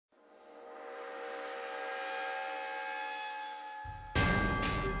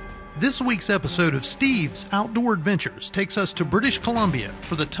This week's episode of Steve's Outdoor Adventures takes us to British Columbia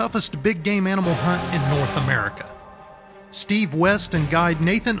for the toughest big game animal hunt in North America. Steve West and guide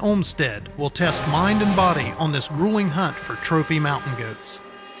Nathan Olmsted will test mind and body on this grueling hunt for trophy mountain goats.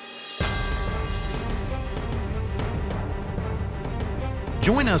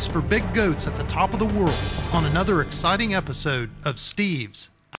 Join us for big goats at the top of the world on another exciting episode of Steve's.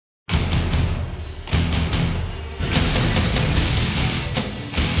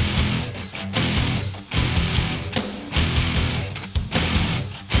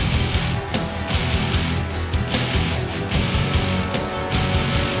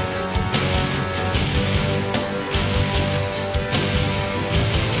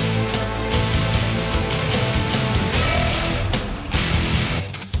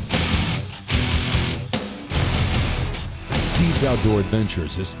 Steve's Outdoor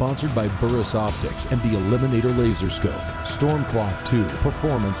Adventures is sponsored by Burris Optics and the Eliminator Laser Scope, Stormcloth 2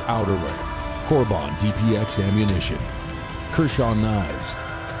 Performance Outerwear, Corbon DPX Ammunition, Kershaw Knives,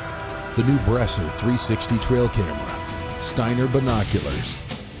 the new Bresser 360 Trail Camera, Steiner Binoculars,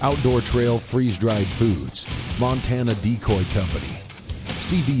 Outdoor Trail Freeze-Dried Foods, Montana Decoy Company,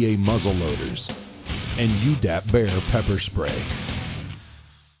 CVA Muzzle Loaders, and UDAP Bear Pepper Spray.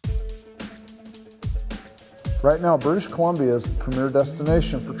 Right now, British Columbia is the premier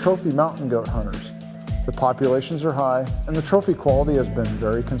destination for trophy mountain goat hunters. The populations are high, and the trophy quality has been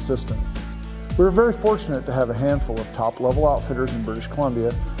very consistent. We are very fortunate to have a handful of top-level outfitters in British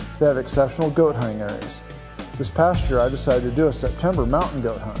Columbia that have exceptional goat hunting areas. This past year, I decided to do a September mountain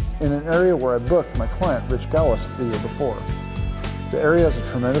goat hunt in an area where I booked my client Rich Gallus the year before. The area has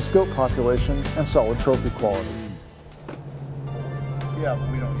a tremendous goat population and solid trophy quality. Yeah,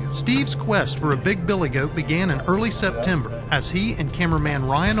 but we don't use Steve's quest for a big billy goat began in early September as he and cameraman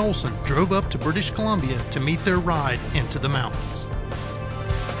Ryan Olson drove up to British Columbia to meet their ride into the mountains.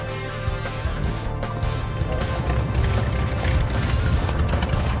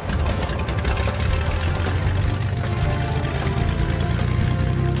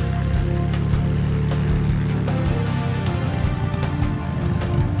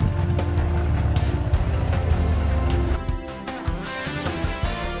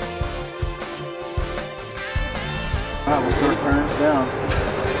 We'll see parents down.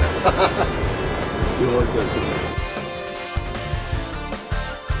 You always got to do that.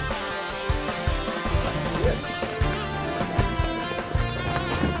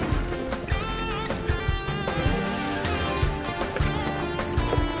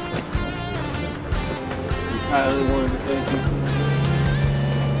 I really wanted to thank you.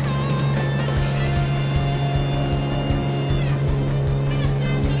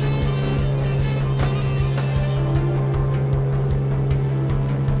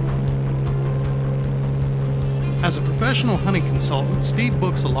 As a professional hunting consultant, Steve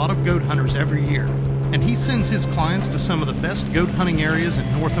books a lot of goat hunters every year, and he sends his clients to some of the best goat hunting areas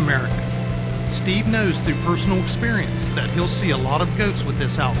in North America. Steve knows through personal experience that he'll see a lot of goats with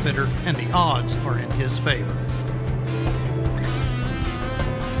this outfitter, and the odds are in his favor.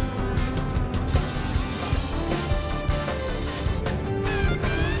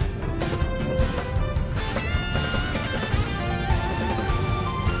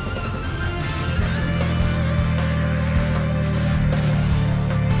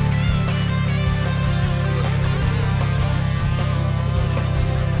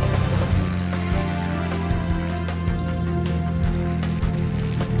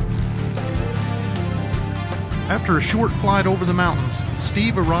 After a short flight over the mountains,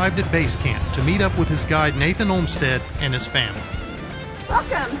 Steve arrived at base camp to meet up with his guide Nathan Olmsted and his family.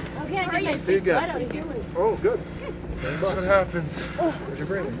 Welcome. Okay, how are you? See you again. Oh, good. That's what happens. Oh. Where's your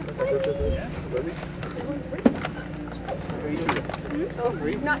granny?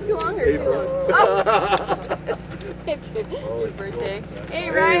 Not too long or too long? Oh. It's his birthday. Hey,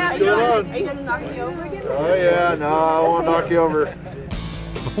 Ryan, how you doing? Are you going to knock me over again? Oh, yeah, no, I won't knock you over.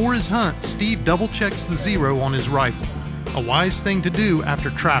 Before his hunt, Steve double-checks the zero on his rifle, a wise thing to do after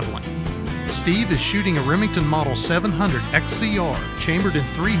traveling. Steve is shooting a Remington Model 700 XCR chambered in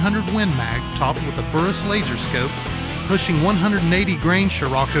 300 Win Mag topped with a Burris laser scope, pushing 180 grain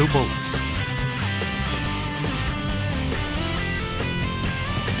Scirocco bullets.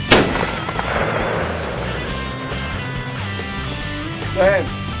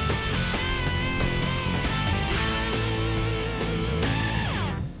 Same.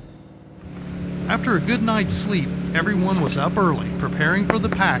 After a good night's sleep, everyone was up early, preparing for the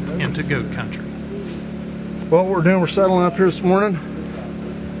pack into goat country. Well, what we're doing, we're settling up here this morning,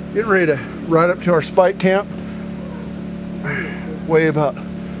 getting ready to ride up to our spike camp. Way about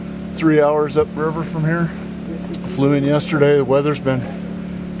 3 hours upriver from here. Flew in yesterday. The weather's been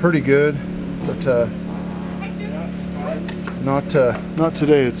pretty good, but not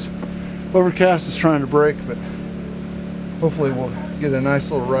today. It's overcast, it's trying to break, but hopefully we'll get a nice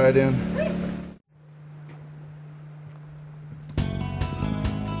little ride in.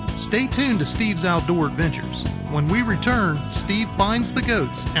 Stay tuned to Steve's Outdoor Adventures. When we return, Steve finds the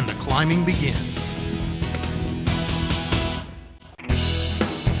goats and the climbing begins.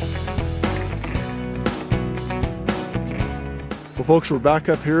 Well, folks, we're back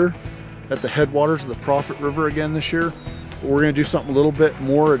up here at the headwaters of the Prophet River again this year. We're going to do something a little bit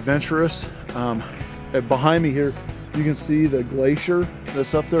more adventurous. Behind me here, you can see the glacier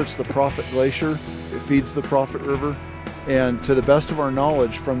that's up there. It's the Prophet Glacier. It feeds the Prophet River. And to the best of our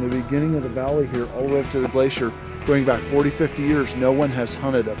knowledge, from the beginning of the valley here all the way up to the glacier, going back 40, 50 years, no one has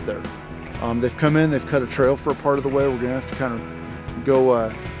hunted up there. They've come in, they've cut a trail for a part of the way. We're going to have to kind of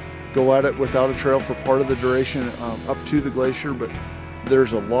go at it without a trail for part of the duration up to the glacier, but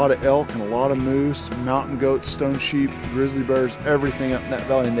there's a lot of elk and a lot of moose, mountain goats, stone sheep, grizzly bears, everything up in that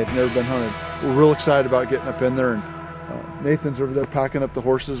valley, and they've never been hunted. We're real excited about getting up in there, and Nathan's over there packing up the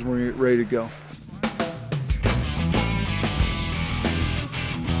horses and we're ready to go.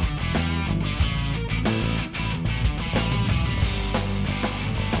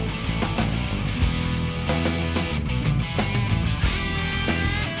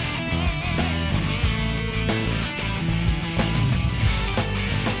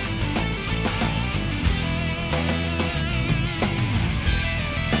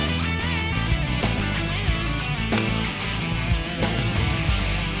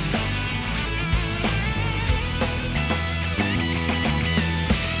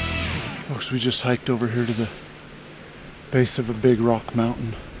 We just hiked over here to the base of a big rock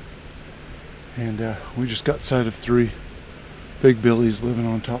mountain, and we just got sight of 3 big billies living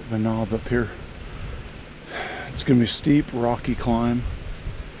on top of a knob up here. It's gonna be a steep, rocky climb,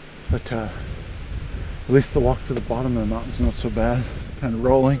 but at least the walk to the bottom of the mountain's not so bad. Kind of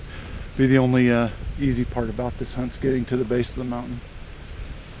rolling. Be the only easy part about this hunt's getting to the base of the mountain.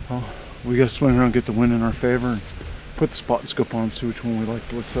 Well, we gotta swing around, get the wind in our favor, and put the spot and scope on, see which one we like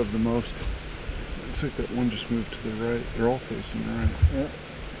the looks of the most. Looks like that one just moved to the right. They're all facing the right. Yeah.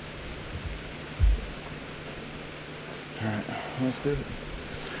 Alright, let's do it.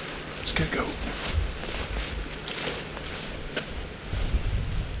 Let's get going.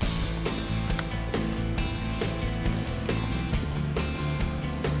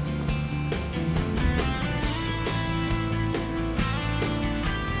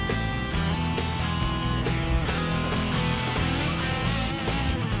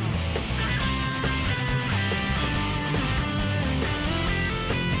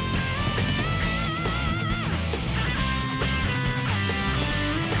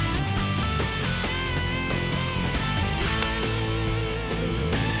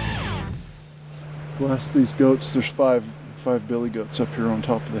 Last of these goats, there's five billy goats up here on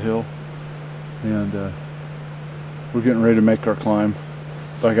top of the hill, and we're getting ready to make our climb.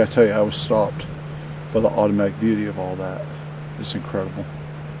 But I gotta tell you, I was stopped by the automatic beauty of all that. It's incredible,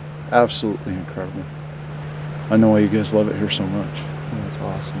 absolutely incredible. I know why you guys love it here so much. That's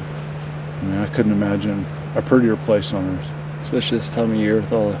awesome. I mean, I couldn't imagine a prettier place on earth. Especially this time of year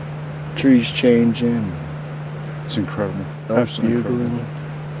with all the trees changing. It's incredible, Absolutely absolutely incredible.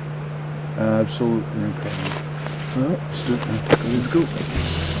 Absolutely incredible. Well, let's do it now. Let's go.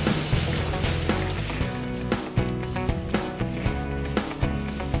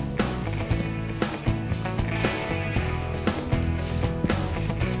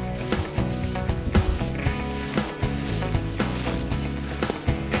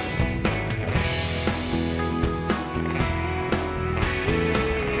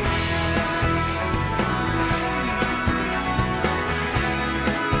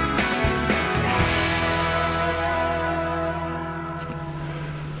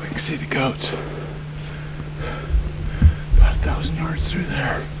 See the goats about 1,000 yards through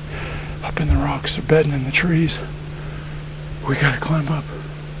there, up in the rocks. They're bedding in the trees. We gotta climb up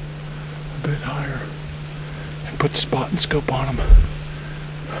a bit higher and put the spot and scope on them.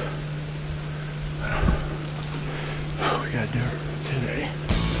 Oh, we gotta do it today.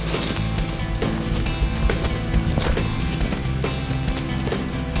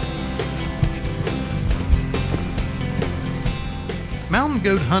 Mountain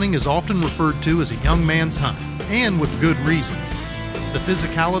goat hunting is often referred to as a young man's hunt, and with good reason. The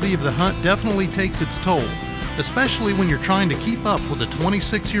physicality of the hunt definitely takes its toll, especially when you're trying to keep up with a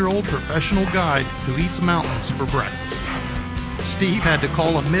 26-year-old professional guide who eats mountains for breakfast. Steve had to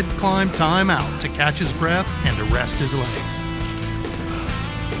call a mid-climb timeout to catch his breath and to rest his legs.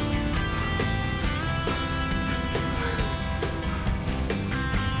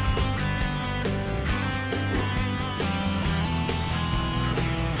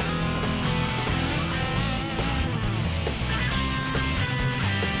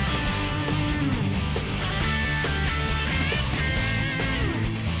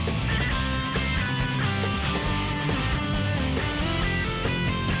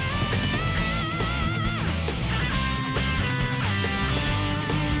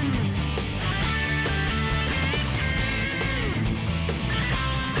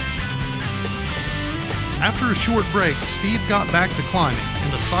 After a short break, Steve got back to climbing,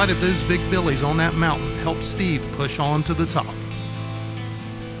 and the sight of those big billies on that mountain helped Steve push on to the top.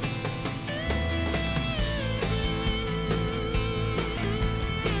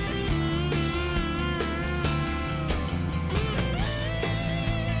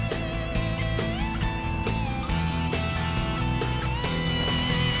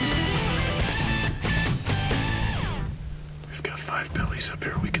 We've got 5 billies up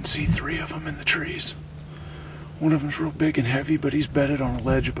here. We can see 3 of them in the trees. One of them's real big and heavy, but he's bedded on a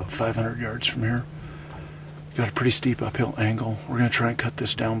ledge about 500 yards from here. Got a pretty steep uphill angle. We're going to try and cut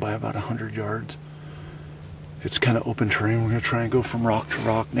this down by about 100 yards. It's kind of open terrain. We're going to try and go from rock to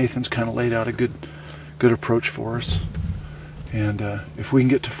rock. Nathan's kind of laid out a good approach for us. And if we can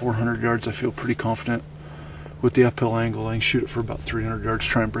get to 400 yards, I feel pretty confident with the uphill angle. I can shoot it for about 300 yards,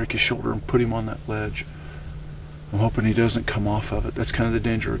 try and break his shoulder and put him on that ledge. I'm hoping he doesn't come off of it. That's kind of the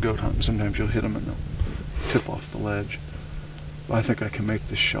danger of goat hunting. Sometimes you'll hit them and they'll tip off the ledge. But I think I can make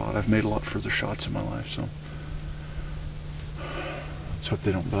this shot. I've made a lot further shots in my life, so let's hope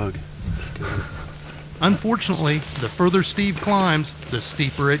they don't bug. Unfortunately, the further Steve climbs, the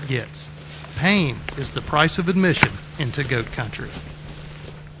steeper it gets. Pain is the price of admission into goat country.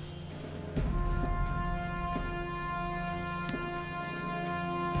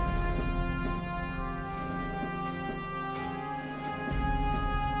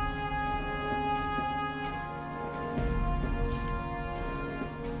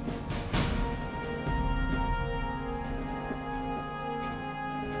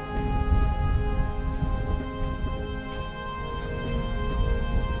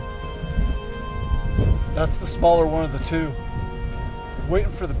 That's the smaller one of the two.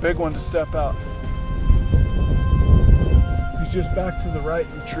 Waiting for the big one to step out. He's just back to the right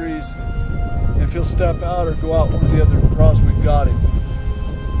in the trees. And if he'll step out or go out one of the other draws, we've got him.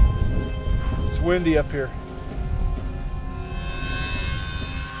 It's windy up here.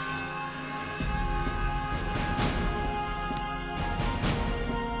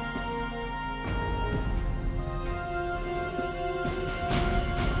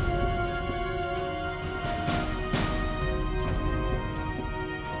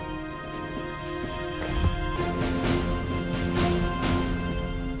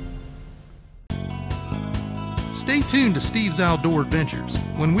 Stay tuned to Steve's Outdoor Adventures.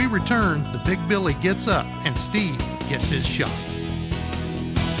 When we return, the big billy gets up and Steve gets his shot.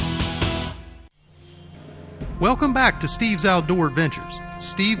 Welcome back to Steve's Outdoor Adventures.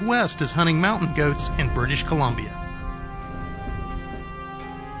 Steve West is hunting mountain goats in British Columbia.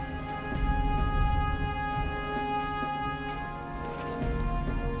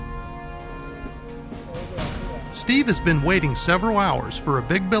 Steve has been waiting several hours for a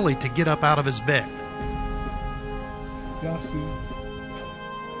big billy to get up out of his bed.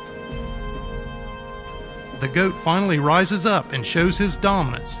 The goat finally rises up and shows his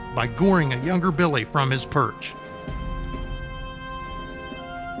dominance by goring a younger billy from his perch.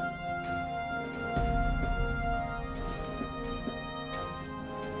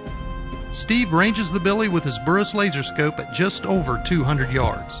 Steve ranges the billy with his Burris laser scope at just over 200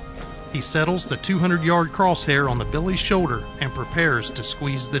 yards. He settles the 200-yard crosshair on the billy's shoulder and prepares to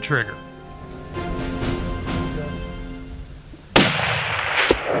squeeze the trigger.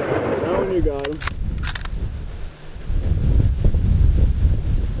 That one you got him.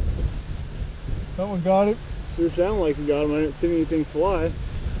 That one got it. Sure sounded like you got him. I didn't see anything fly.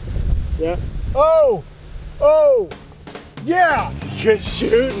 Yeah. Oh! Oh! Yeah! Good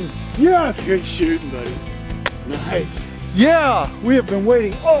shooting. Yes! Good shooting, buddy. Nice. Yeah! We have been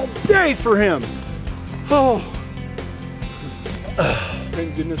waiting all day for him. Oh!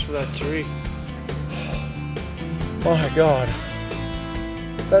 Thank goodness for that tree. My God.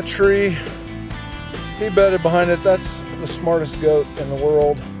 That tree, he bedded behind it. That's the smartest goat in the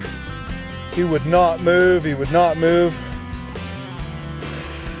world. He would not move. He would not move.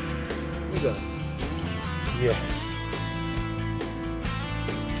 Who's that? Yeah.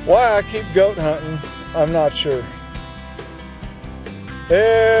 Why I keep goat hunting, I'm not sure.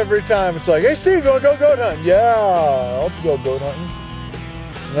 Every time it's like, hey Steve, you wanna go goat hunting? Yeah, I'll go goat hunting.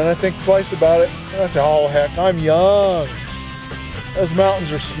 And then I think twice about it, and I say, oh heck, I'm young. Those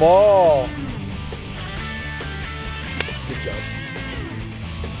mountains are small. Good job.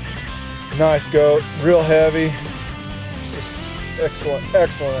 Nice goat, real heavy. Just excellent,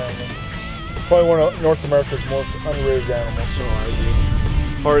 excellent animal. Probably one of North America's most underrated animals. So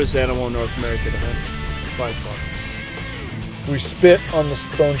hardest animal in North America to hunt, by far. We spit on the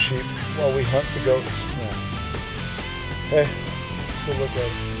stone sheep while we hunt the goats. Yeah. Hey, let's go look at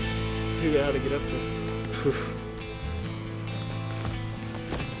it. Figure out how to get up there.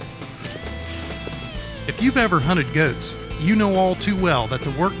 If you've ever hunted goats, you know all too well that the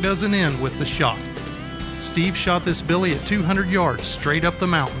work doesn't end with the shot. Steve shot this billy at 200 yards straight up the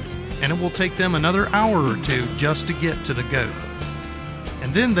mountain, and it will take them another hour or two just to get to the goat.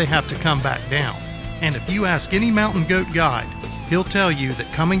 And then they have to come back down. And if you ask any mountain goat guide, he'll tell you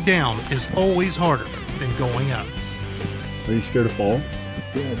that coming down is always harder than going up. Are you scared to fall?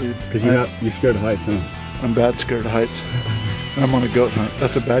 Yeah, dude. Because you're scared of heights, huh? I'm bad scared of heights. And I'm on a goat hunt.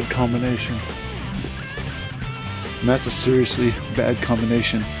 That's a bad combination. And that's a seriously bad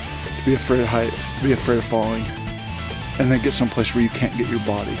combination. To be afraid of heights, to be afraid of falling, and then get someplace where you can't get your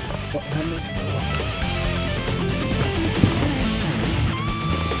body.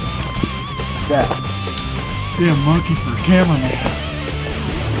 That. Be a monkey for a cameraman.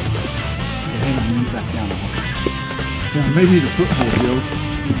 Back down. Yeah, maybe the foothold, Joe.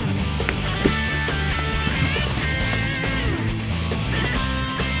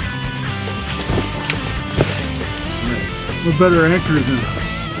 A better anchor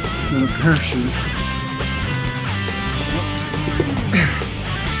than a parachute.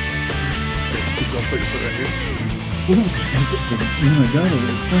 I'll put your foot right here. I got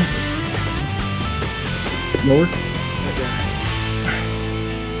it. Lower?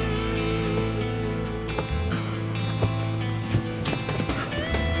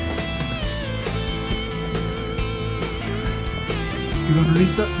 You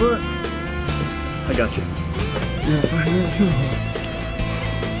underneath that foot? I got you. Yeah, right there too.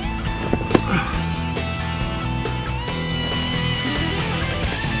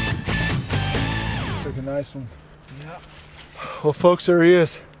 Looks like a nice one. Yeah. Well, folks, there he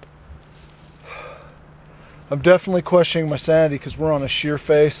is. I'm definitely questioning my sanity because we're on a sheer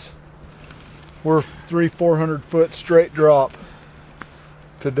face. We're 300-400 foot straight drop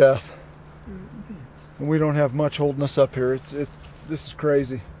to death, and we don't have much holding us up here. This is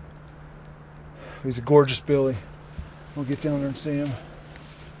crazy. He's a gorgeous billy. We'll get down there and see him.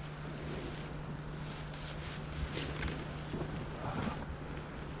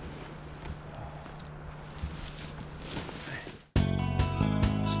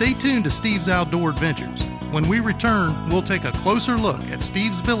 Stay tuned to Steve's Outdoor Adventures. When we return, we'll take a closer look at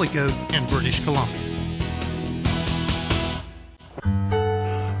Steve's billy goat in British Columbia.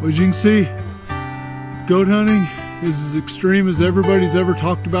 Well, as you can see, goat hunting is as extreme as everybody's ever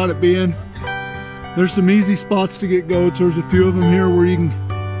talked about it being. There's some easy spots to get goats. There's a few of them here where you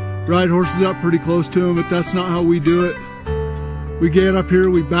can ride horses up pretty close to them, but that's not how we do it. We get up here,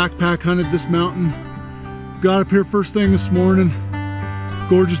 we backpack hunted this mountain. Got up here first thing this morning,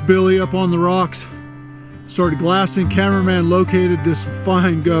 gorgeous billy up on the rocks. Started glassing, cameraman located this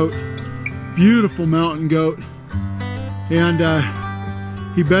fine goat, beautiful mountain goat. And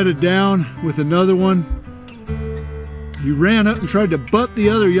he bedded down with another one. He ran up and tried to butt the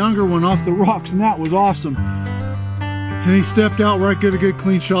other younger one off the rocks, and that was awesome. And he stepped out where I could get a good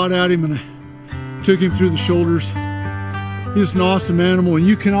clean shot at him, and I took him through the shoulders. He's an awesome animal, and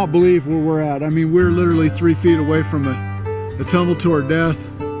you cannot believe where we're at. I mean, we're literally 3 feet away from a tumble to our death.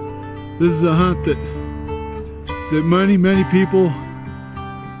 This is a hunt that many people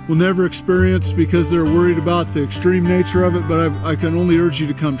will never experience because they're worried about the extreme nature of it, but I can only urge you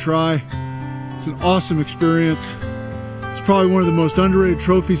to come try. It's an awesome experience. It's probably one of the most underrated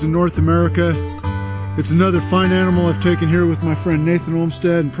trophies in North America. It's another fine animal I've taken here with my friend Nathan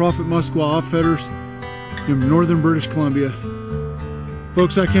Olmstead and Prophet Musqueam Outfitters in northern British Columbia.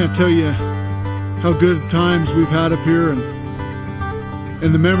 Folks, I can't tell you how good times we've had up here and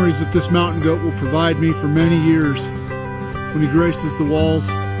the memories that this mountain goat will provide me for many years when he graces the walls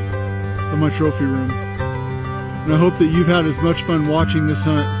of my trophy room. And I hope that you've had as much fun watching this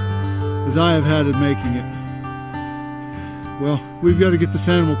hunt as I have had in making it. Well, we've got to get this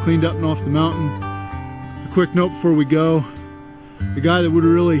animal cleaned up and off the mountain. A quick note before we go. The guy that would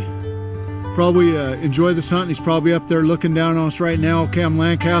really probably enjoy this hunt, and he's probably up there looking down on us right now, Cam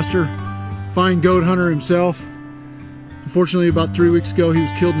Lancaster, fine goat hunter himself. Unfortunately, about 3 weeks ago, he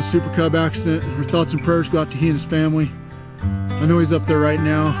was killed in a Super Cub accident. Our thoughts and prayers go out to he and his family. I know he's up there right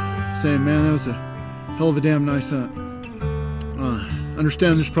now saying, man, that was a hell of a damn nice hunt.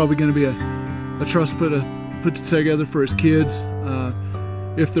 Understand there's probably going to be a trust put together for his kids.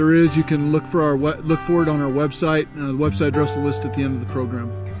 If there is, you can look for it on our website. The website address will list at the end of the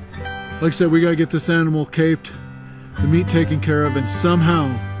program. Like I said, we got to get this animal caped, the meat taken care of, and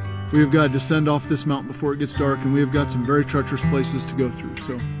somehow we have got to descend off this mountain before it gets dark, and we have got some very treacherous places to go through.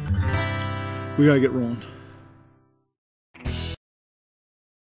 So we got to get rolling.